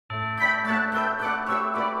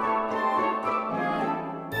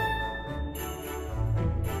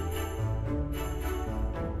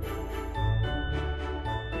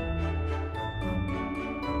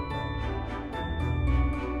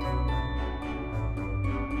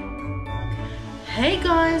Hey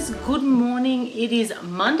guys, good morning. It is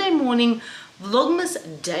Monday morning,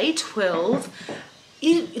 Vlogmas day 12.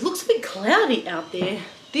 It looks a bit cloudy out there.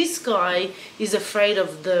 This guy is afraid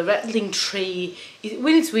of the rattling tree.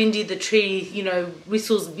 When it's windy, the tree,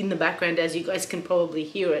 whistles in the background, as you guys can probably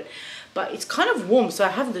hear it. But it's kind of warm, so I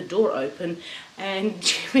have the door open, and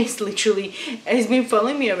Jimmy's he's been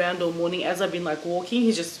following me around all morning as I've been like walking.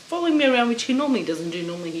 He's just following me around, which he normally doesn't do.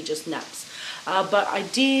 Normally he just naps. But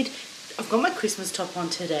I've got my Christmas top on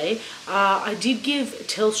today. I did give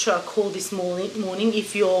Telstra a call this morning.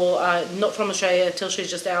 If you're not from Australia, Telstra is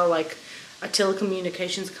just a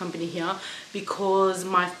telecommunications company here, because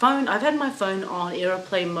I've had my phone on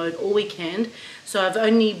airplane mode all weekend, so I've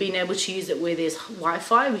only been able to use it where there's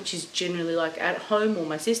Wi-Fi, which is generally like at home or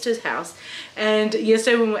my sister's house. And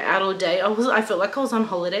yesterday when we were out all day, I felt like I was on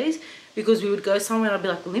holidays, because we would go somewhere and I'd be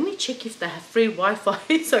like, let me check if they have free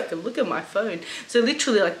Wi-Fi so I can look at my phone. So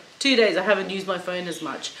literally like 2 days I haven't used my phone as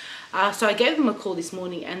much. So I gave them a call this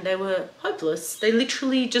morning and they were hopeless. They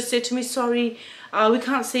literally just said to me, sorry, we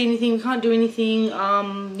can't see anything, we can't do anything,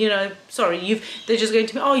 sorry. They're just going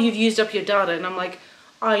to me, oh, you've used up your data. And I'm like,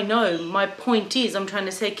 I know, my point is, I'm trying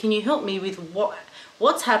to say, can you help me with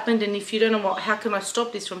what's happened? And if you don't know how can I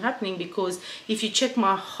stop this from happening? Because if you check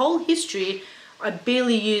my whole history, I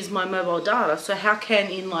barely use my mobile data. So how can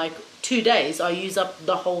in like 2 days I use up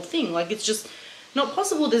the whole thing? Like, it's just not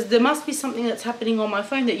possible. There must be something that's happening on my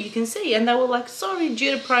phone that you can see. And they were like, sorry,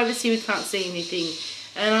 due to privacy, we can't see anything.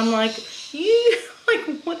 And I'm like,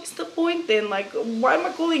 what is the point then? Like, why am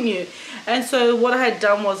I calling you? And so what I had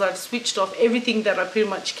done was I've switched off everything that I pretty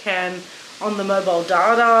much can on the mobile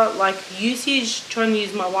data, like usage, trying to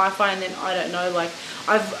use my Wi-Fi, and then I don't know,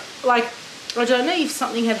 I don't know if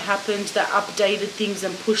something had happened that updated things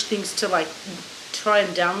and pushed things to like try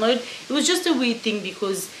and download. It was just a weird thing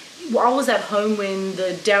because I was at home when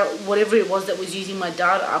whatever it was that was using my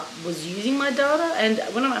data was using my data, and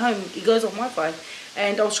when I'm at home it goes on Wi-Fi.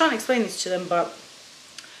 And I was trying to explain this to them, but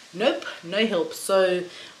nope, no help. So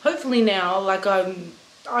hopefully now, like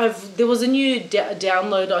there was a new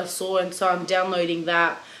download I saw, and so I'm downloading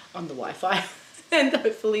that on the Wi-Fi. And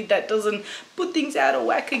hopefully that doesn't put things out of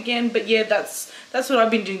whack again. But yeah, that's what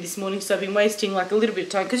I've been doing this morning. So I've been wasting like a little bit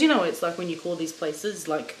of time, because you know what it's like when you call these places.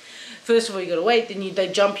 Like, first of all you gotta wait, then they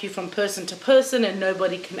jump you from person to person and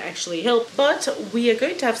nobody can actually help. But we are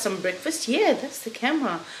going to have some breakfast. Yeah, that's the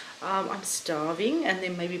camera. I'm starving, and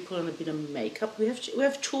then maybe put on a bit of makeup. We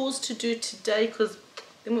have chores to do today, because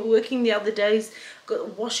then we're working the other days.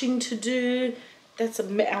 Got washing to do. That's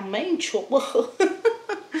our main chore.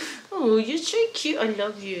 Oh, you're so cute. I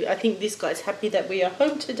love you. I think this guy's happy that we are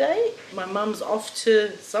home today. My mum's off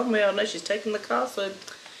to somewhere. I know she's taking the car, so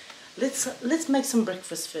let's make some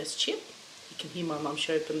breakfast first, Chip. You can hear my mum.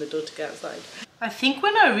 She opened the door to go outside. I think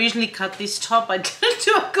when I originally cut this top, I didn't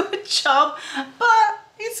do a good job, but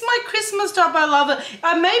it's my Christmas top. I love it.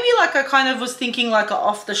 I kind of was thinking like an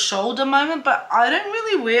off the shoulder moment, but I don't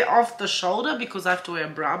really wear off the shoulder because I have to wear a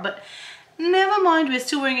bra. But never mind, we're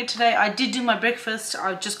still wearing it today. I did do my breakfast.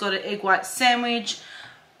 I've just got an egg white sandwich,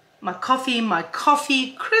 my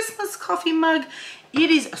coffee, Christmas coffee mug. It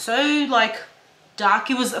is so like dark.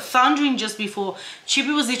 It was thundering just before.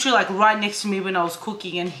 Chippy was literally like right next to me when I was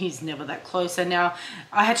cooking, and he's never that close. And now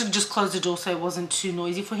I had to just close the door so it wasn't too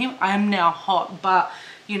noisy for him. I am now hot, but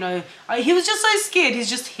he was just so scared. He's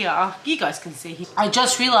just here. You guys can see him. I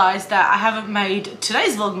just realized that I haven't made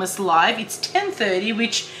today's Vlogmas live. It's 10:30,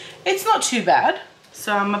 which it's not too bad.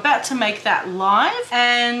 So I'm about to make that live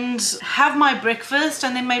and have my breakfast,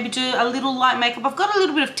 and then maybe do a little light makeup. I've got a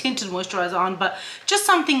little bit of tinted moisturizer on, but just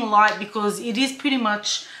something light, because it is pretty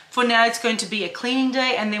much, for now, it's going to be a cleaning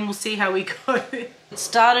day, and then we'll see how we go. It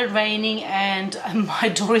started raining and my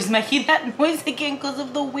door is making that noise again because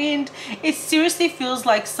of the wind. It seriously feels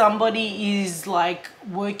like somebody is like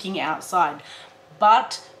working outside,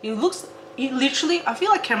 but it literally, I feel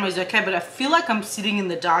like camera is okay, but I feel like I'm sitting in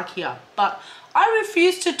the dark here. But I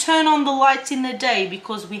refuse to turn on the lights in the day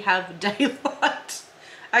because we have daylight.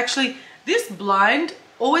 Actually, this blind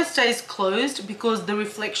always stays closed because the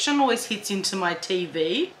reflection always hits into my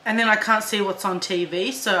TV, and then I can't see what's on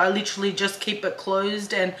TV. So I literally just keep it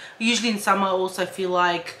closed. And usually in summer I also feel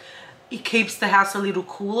like it keeps the house a little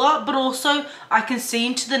cooler, but also I can see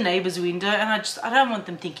into the neighbor's window, and I don't want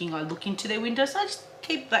them thinking I look into their window, so I just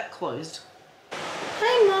keep that closed.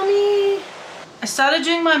 Hey mommy! I started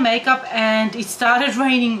doing my makeup and it started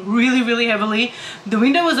raining really heavily. The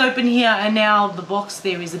window was open here, and now the box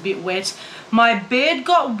there is a bit wet. My bed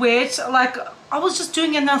got wet. Like, I was just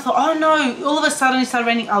doing it and I thought, oh no, all of a sudden it started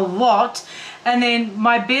raining a lot. and then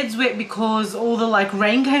my bed's wet because all the like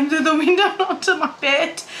rain came through the window onto my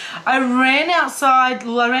bed. I ran outside,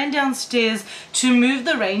 well, I ran downstairs to move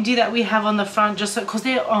the reindeer that we have on the front just so, because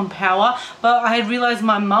they're on power, but I had realized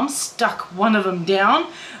my mum stuck one of them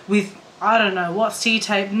down with, I don't know what, sticky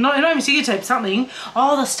tape, not even sticky tape, something.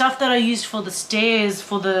 Oh, the stuff that I used for the stairs,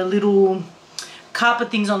 for the little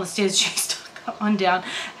carpet things on the stairs, she stuck that one down.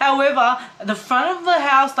 However, the front of the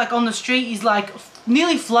house, like on the street, is like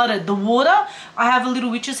nearly flooded. The water, I have a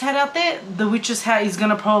little witch's hat out there. The witch's hat is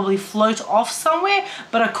gonna probably float off somewhere,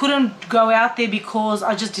 but I couldn't go out there because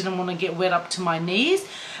I just didn't want to get wet up to my knees.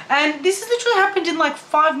 And this has literally happened in like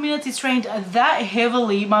 5 minutes. It's rained that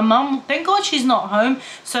heavily. My mum, thank God she's not home,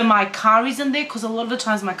 so my car isn't there, because a lot of the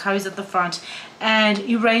times my car is at the front and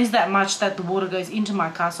it rains that much that the water goes into my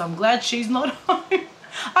car, so I'm glad she's not home.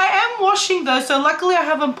 I am washing though, so luckily I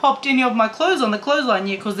haven't popped any of my clothes on the clothesline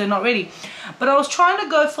yet because they're not ready. But I was trying to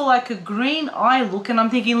go for like a green eye look, and I'm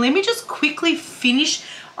thinking, let me just quickly finish.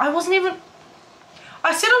 I said I wasn't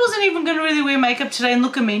even going to really wear makeup today, and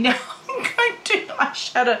look at me now. I'm going to do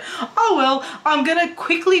eyeshadow. Oh well, I'm going to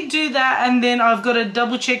quickly do that, and then I've got to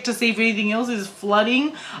double check to see if anything else is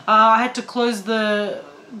flooding. I had to close the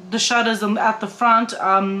shutters at the front.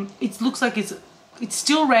 It looks like it's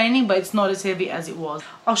still raining, but it's not as heavy as it was.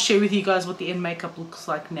 I'll share with you guys what the end makeup looks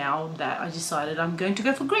like now that I decided I'm going to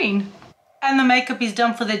go for green. And the makeup is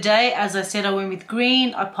done for the day. As I said, I went with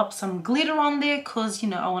green. I popped some glitter on there because, you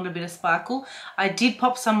know, I want a bit of sparkle. I did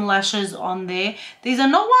pop some lashes on there. These are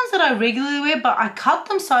not ones that I regularly wear, but I cut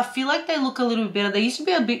them, so I feel like they look a little bit better. They used to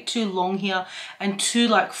be a bit too long here and too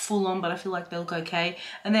like full on, but I feel like they look okay.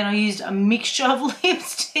 And then I used a mixture of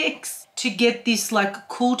lipsticks to get this like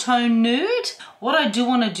cool tone nude. What I do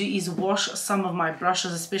want to do is wash some of my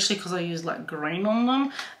brushes, especially because I use like green on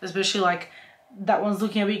them, especially like that one's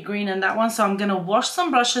looking a bit green and that one. So I'm going to wash some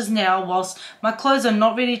brushes now whilst my clothes are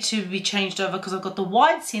not ready to be changed over, because I've got the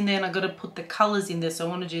whites in there and I've got to put the colours in there, so I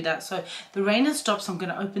want to do that. So the rain has stopped, so I'm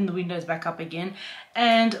going to open the windows back up again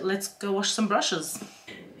and let's go wash some brushes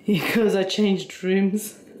because I changed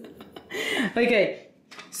rooms. Okay,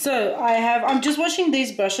 so I'm just washing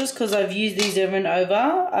these brushes because I've used these over and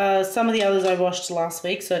over. Some of the others I washed last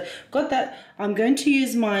week, so got that. I'm going to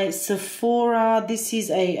use my Sephora. This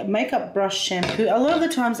is a makeup brush shampoo. A lot of the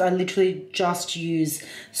times I literally just use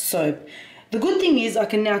soap. The good thing is I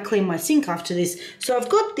can now clean my sink after this. So I've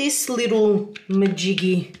got this little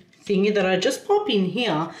majiggy thingy that I just pop in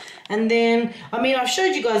here. And then, I mean, I've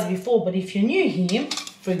showed you guys before, but if you're new here,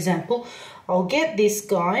 for example, I'll get this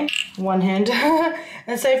guy, one hand,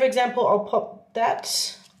 and say, for example, I'll pop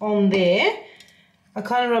that on there. I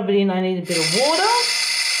kind of rub it in. I need a bit of water.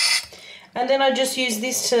 And then I just use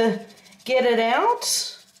this to get it out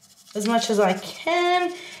as much as I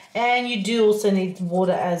can. And you do also need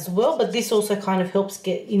water as well, but this also kind of helps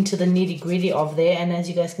get into the nitty gritty of there. And as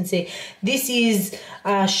you guys can see, this is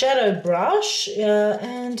a shadow brush,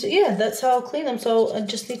 and yeah, that's how I'll clean them. So I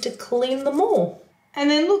just need to clean them all. And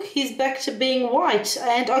then look, he's back to being white,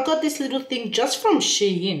 and I got this little thing just from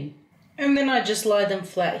Shein. And then I just lie them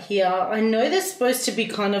flat here. I know they're supposed to be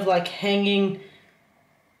kind of like hanging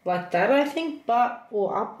like that, I think,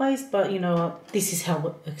 or upwards, but you know what, this is how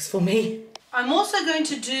it works for me. I'm also going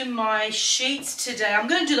to do my sheets today. I'm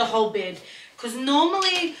going to do the whole bed, because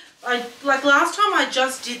normally, like last time I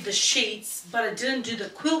just did the sheets, but I didn't do the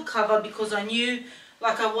quilt cover because I knew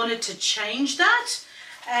like I wanted to change that,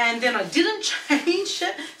 and then I didn't change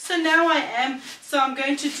it, so now I am. So I'm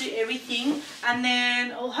going to do everything, and then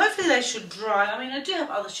hopefully they should dry. I mean, I do have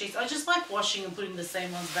other sheets. I just like washing and putting the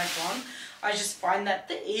same ones back on. I just find that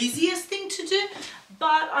the easiest thing to do,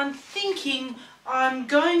 but I'm thinking I'm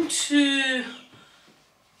going to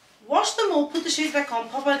wash them all, put the sheets back on,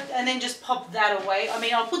 pop it, and then just pop that away. I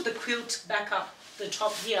mean, I'll put the quilt back up the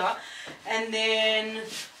top here, and then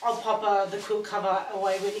I'll pop the quilt cover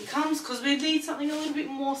away when it comes, because we need something a little bit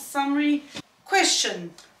more summery.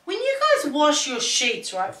 Question: when you guys wash your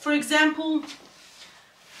sheets, right, for example,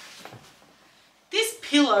 this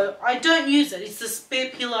pillow, I don't use it. It's the spare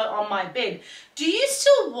pillow on my bed. Do you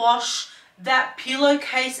still wash that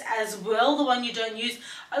pillowcase as well, the one you don't use?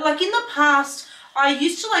 Like in the past, I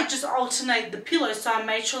used to like just alternate the pillows, so I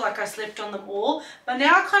made sure like I slept on them all. But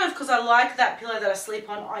now I kind of, because I like that pillow that I sleep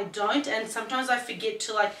on, I don't. And sometimes I forget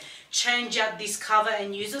to like change out this cover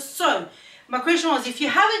and use it. So my question was, if you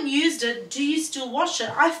haven't used it, do you still wash it?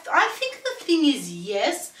 I think the thing is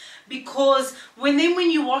yes, because when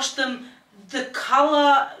you wash them, the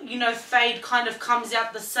color, you know, fade kind of comes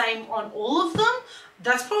out the same on all of them.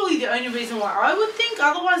 That's probably the only reason why I would think.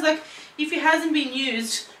 Otherwise, like, if it hasn't been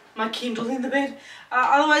used, my Kindle in the bed.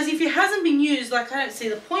 Otherwise, if it hasn't been used, like, I don't see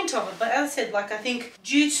the point of it. But as I said, like, I think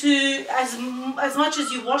due to as much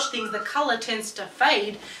as you wash things, the color tends to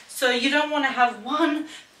fade. So you don't want to have one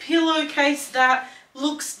pillowcase that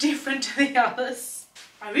looks different to the others.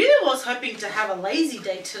 I really was hoping to have a lazy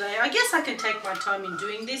day today. I guess I can take my time in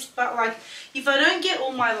doing this, but like if I don't get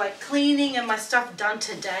all my like cleaning and my stuff done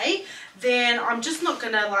today, then I'm just not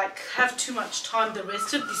gonna like have too much time the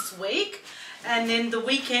rest of this week. And then the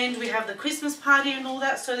weekend we have the Christmas party and all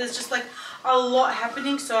that, so there's just like a lot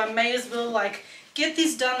happening, so I may as well like get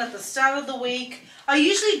this done at the start of the week. I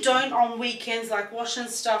usually don't on weekends like wash and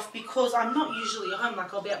stuff because I'm not usually at home.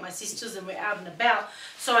 Like I'll be at my sister's and we're out and about,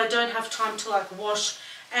 so I don't have time to like wash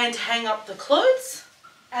and hang up the clothes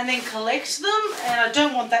and then collect them, and I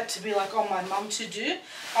don't want that to be like on my mum to do.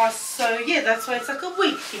 So yeah, that's why it's like a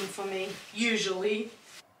week thing for me usually.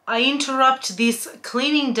 I interrupt this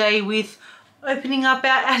cleaning day with opening up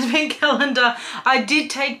our advent calendar. I did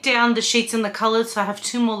take down the sheets and the colours, so I have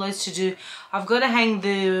 2 more loads to do. I've got to hang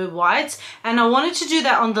the whites, and I wanted to do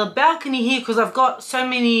that on the balcony here because I've got so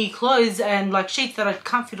many clothes and like sheets that I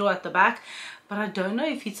can't fit all at the back. But I don't know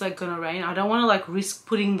if it's like gonna rain. I don't want to like risk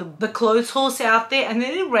putting the clothes horse out there and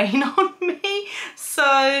then it rain on me. So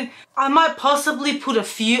I might possibly put a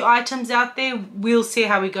few items out there. We'll see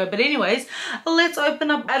how we go. But anyways, let's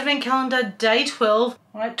open up advent calendar day 12.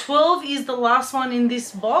 All right, 12 is the last one in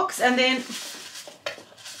this box, and then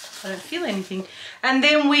I don't feel anything. And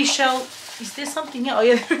then we shall, is there something here? Oh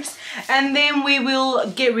yeah, there is. And then we will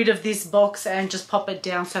get rid of this box and just pop it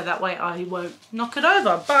down so that way I won't knock it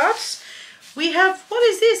over. But we have, what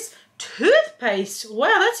is this? Toothpaste.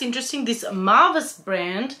 Wow, that's interesting. This Marvis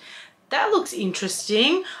brand. That looks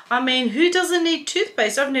interesting. I mean, who doesn't need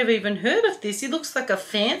toothpaste? I've never even heard of this. It looks like a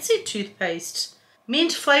fancy toothpaste.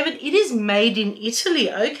 Mint flavored. It is made in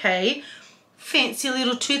Italy. Okay. Fancy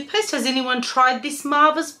little toothpaste. Has anyone tried this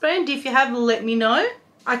Marvis brand? If you have, let me know.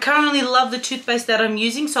 I currently love the toothpaste that I'm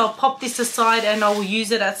using, so I'll pop this aside and I will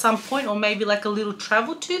use it at some point, or maybe like a little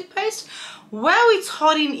travel toothpaste. Wow, it's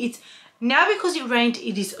hot in it. Now because it rained,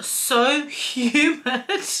 it is so humid.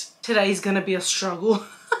 Today is going to be a struggle.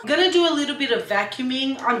 I'm going to do a little bit of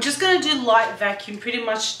vacuuming. I'm just going to do light vacuum pretty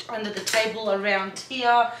much under the table around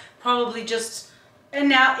here. Probably just, and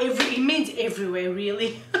now it means everywhere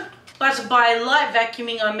really. But by light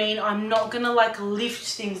vacuuming, I mean I'm not going to like lift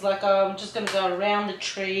things. Like I'm just going to go around the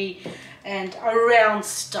tree and around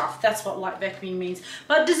stuff. That's what light vacuuming means.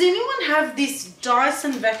 But does anyone have this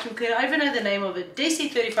Dyson vacuum cleaner? I don't even know the name of it.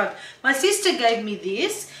 DC35. My sister gave me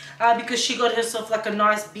this because she got herself like a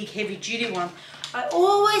nice big heavy duty one. I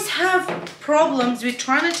always have problems with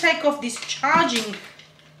trying to take off this charging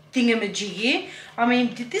thingamajig here. I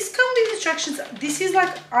mean, did this come with instructions? This is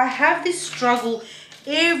like, I have this struggle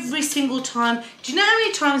every single time. Do you know how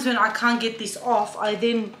many times when I can't get this off, I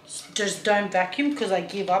then just don't vacuum because I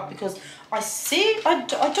give up, because I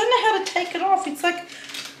don't know how to take it off. It's like,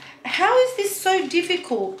 how is this so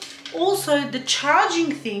difficult? Also, the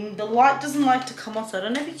charging thing, the light doesn't like to come off, so I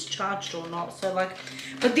don't know if it's charged or not. So like,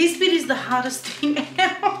 but this bit is the hardest thing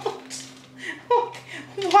out.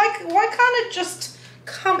 Why can't it just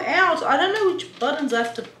come out? I don't know which buttons I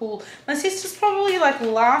have to pull. My sister's probably like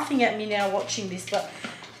laughing at me now watching this, but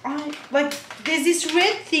I like, there's this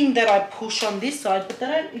red thing that I push on this side, but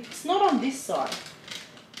it's not on this side.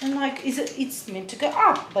 And like, it's meant to go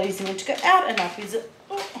up, but is it meant to go out and up? Is it,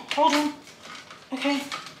 oh, hold on. Okay.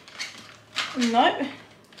 No.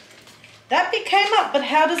 That bit came up, but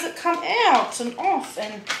how does it come out and off?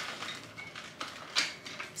 And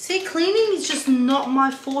see, cleaning is just not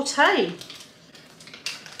my forte.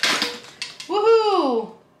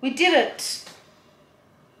 Woohoo! We did it.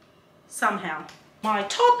 Somehow. My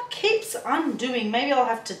top keeps undoing. Maybe I'll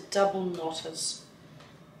have to double knot it.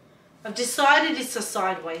 I've decided it's a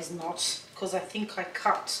sideways knot because I think I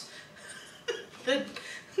cut the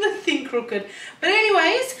thing crooked. But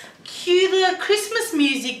anyways, cue the Christmas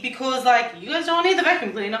music because like, you guys don't need the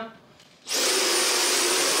vacuum cleaner.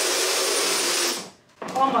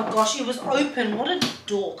 Oh my gosh, it was open. What a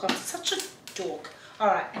dork. I'm such a dork.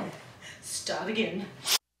 Alright, start again.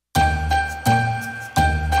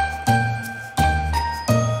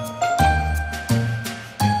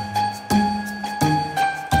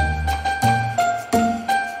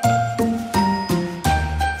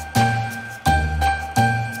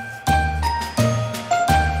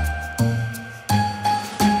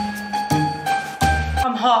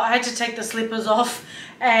 I had to take the slippers off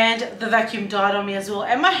and the vacuum died on me as well,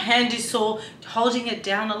 and my hand is sore holding it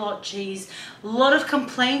down a lot. Geez, a lot of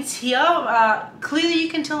complaints here. Clearly you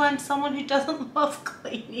can tell I'm someone who doesn't love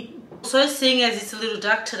cleaning. So seeing as it's a little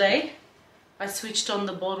dark today, I switched on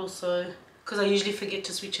the bottle, so because I usually forget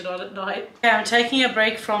to switch it on at night. Okay, I'm taking a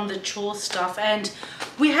break from the chore stuff, and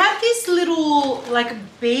we have these little like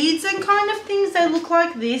beads and kind of things. They look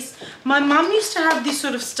like this. My mum used to have this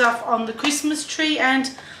sort of stuff on the Christmas tree,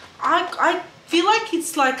 and I feel like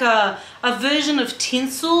it's like a version of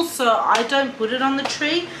tinsel, so I don't put it on the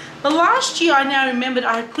tree. But last year I now remembered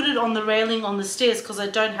I put it on the railing on the stairs because I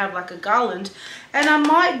don't have like a garland. And I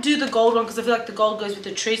might do the gold one because I feel like the gold goes with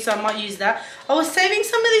the tree, so I might use that. I was saving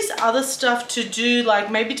some of this other stuff to do,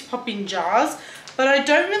 like maybe to pop in jars, but I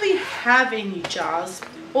don't really have any jars.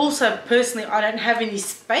 Also, personally, I don't have any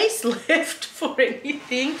space left for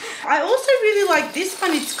anything. I also really like this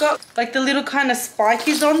one. It's got like the little kind of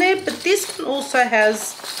spikies on there, but this one also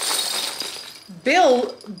has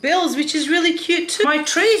bells, which is really cute too. My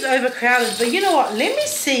tree is overcrowded, but you know what? Let me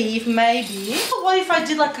see if maybe, what if I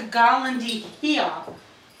did like a garlandy here?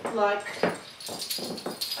 Like,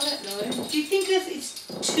 I don't know. Do you think it's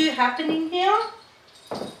too happening here?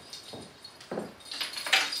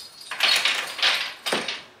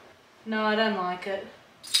 No, I don't like it.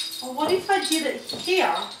 Or what if I did it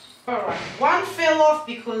here? Alright, one fell off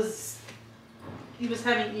because he was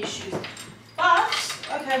having issues. But,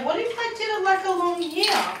 okay, what if I did it like along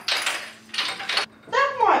here?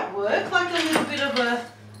 That might work, like a little bit of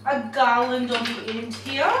a garland on the end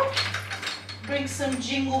here. Bring some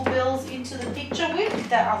jingle bells into the picture. Where did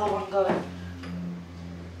that other one go?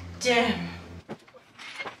 Damn.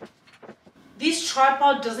 This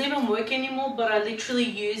tripod doesn't even work anymore, but I literally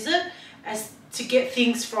use it as to get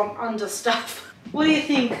things from under stuff. What do you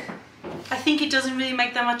think? I think it doesn't really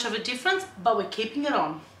make that much of a difference, but we're keeping it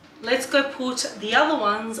on. Let's go put the other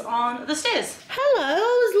ones on the stairs. Hello, I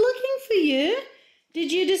was looking for you.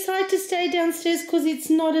 Did you decide to stay downstairs because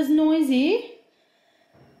it's not as noisy?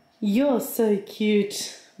 You're so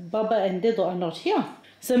cute. Baba and Dedo are not here.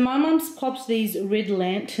 So my mum's popped these red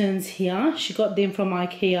lanterns here. She got them from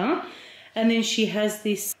IKEA. And then she has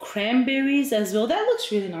this cranberries as well. That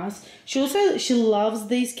looks really nice. She loves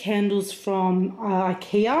these candles from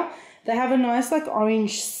IKEA. They have a nice like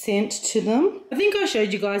orange scent to them. I think I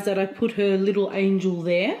showed you guys that I put her little angel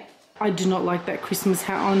there. I do not like that Christmas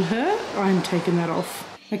hat on her. I'm taking that off.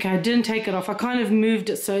 Okay, I didn't take it off. I kind of moved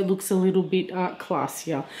it so it looks a little bit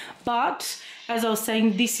classier. But as I was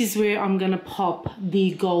saying, this is where I'm going to pop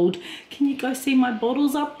the gold. Can you guys see my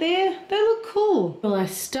bottles up there? They look cool. Well, I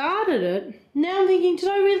started it. Now I'm thinking, did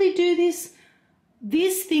I really do this?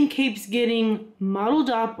 This thing keeps getting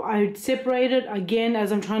muddled up. I separate it again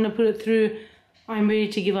as I'm trying to put it through. I'm ready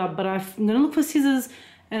to give up, but I'm going to look for scissors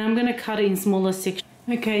and I'm going to cut it in smaller sections.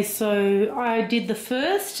 Okay, so I did the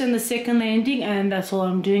first and the second landing, and that's all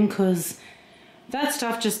I'm doing because that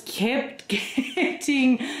stuff just kept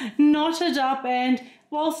getting knotted up, and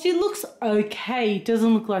whilst it looks okay, it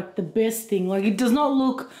doesn't look like the best thing. Like, it does not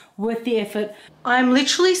look worth the effort. I'm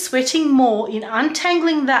literally sweating more in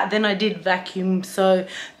untangling that than I did vacuum, so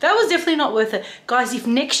that was definitely not worth it. Guys, if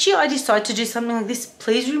next year I decide to do something like this,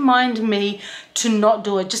 please remind me to not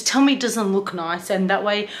do it. Just tell me it doesn't look nice, and that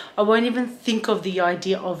way I won't even think of the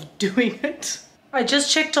idea of doing it. I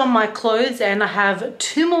just checked on my clothes and I have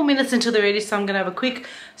 2 more minutes until they're ready, so I'm going to have a quick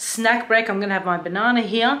snack break. I'm going to have my banana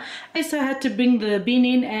here. So I had to bring the bin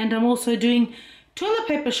in, and I'm also doing toilet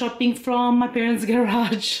paper shopping from my parents'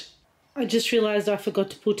 garage. I just realised I forgot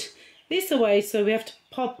to put this away, so we have to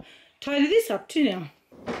tidy this up too now.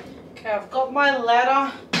 Okay, I've got my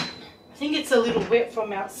ladder. I think it's a little wet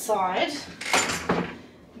from outside.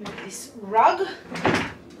 Move this rug.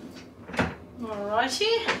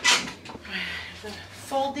 Alrighty.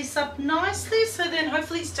 Fold this up nicely so then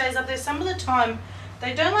hopefully it stays up there. Some of the time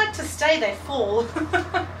they don't like to stay, they fall.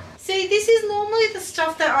 See, this is normally the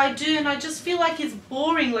stuff that I do, and I just feel like it's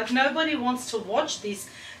boring, like nobody wants to watch this.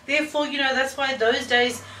 Therefore, you know, that's why those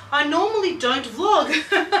days I normally don't vlog.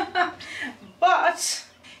 But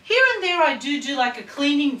here and there I do like a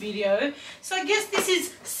cleaning video, so I guess this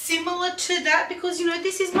is similar to that because, you know,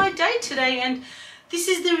 this is my day today, and this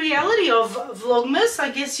is the reality of Vlogmas.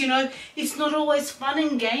 I guess, you know, it's not always fun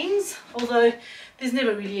and games, although there's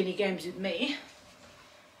never really any games with me.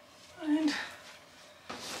 And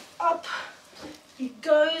up it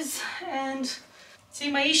goes, and see,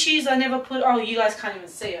 my issues, I never put, oh, you guys can't even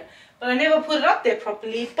see it, but I never put it up there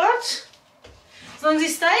properly. But as long as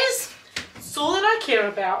it stays, it's all that I care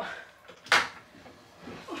about.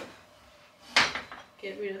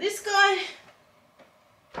 Get rid of this guy.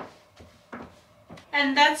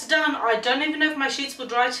 And that's done. I don't even know if my sheets will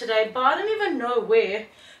dry today, but I don't even know where.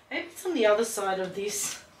 Maybe it's on the other side of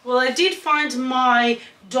this. Well, I did find my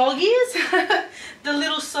doggies, the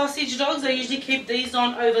little sausage dogs. I usually keep these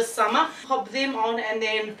on over summer. Pop them on and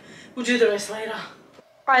then We'll do the rest later.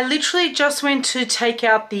 I literally just went to take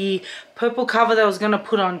out the purple cover that I was going to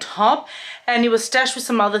put on top, and it was stashed with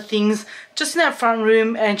some other things just in that front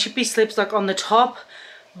room, and Chippy sleeps like on the top.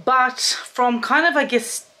 But from kind of, I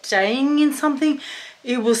guess, staying in something,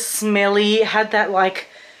 it was smelly. It had that like,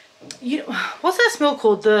 you know, what's that smell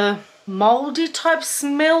called? The moldy type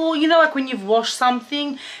smell, you know, like when you've washed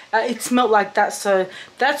something, it smelled like that. So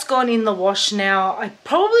that's gone in the wash now. I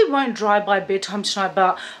probably won't dry by bedtime tonight,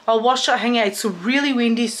 but I'll wash it, hang out. It's really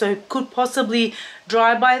windy, so it could possibly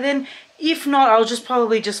dry by then. If not, I'll just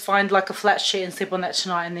probably just find like a flat sheet and sleep on that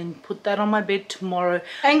tonight, and then put that on my bed tomorrow.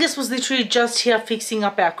 Angus was literally just here fixing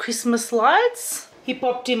up our Christmas lights. He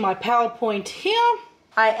popped in my PowerPoint here.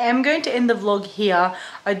 I am going to end the vlog here.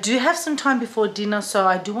 I do have some time before dinner, so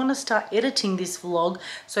I do want to start editing this vlog.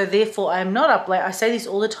 So therefore I am not up late. I say this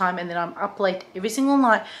all the time, and then I'm up late every single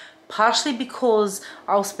night, partially because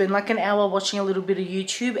I'll spend like an hour watching a little bit of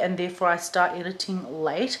YouTube, and therefore I start editing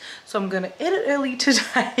late. So I'm going to edit early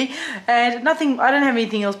today, and I don't have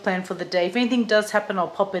anything else planned for the day. If anything does happen, I'll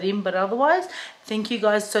pop it in, but otherwise, thank you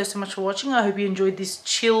guys so much for watching. I hope you enjoyed this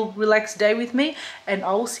chill, relaxed day with me, and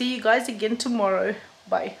I will see you guys again tomorrow.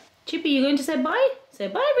 Bye. Chippy, you going to say bye? Say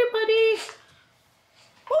bye, everybody.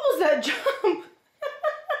 What was that jump?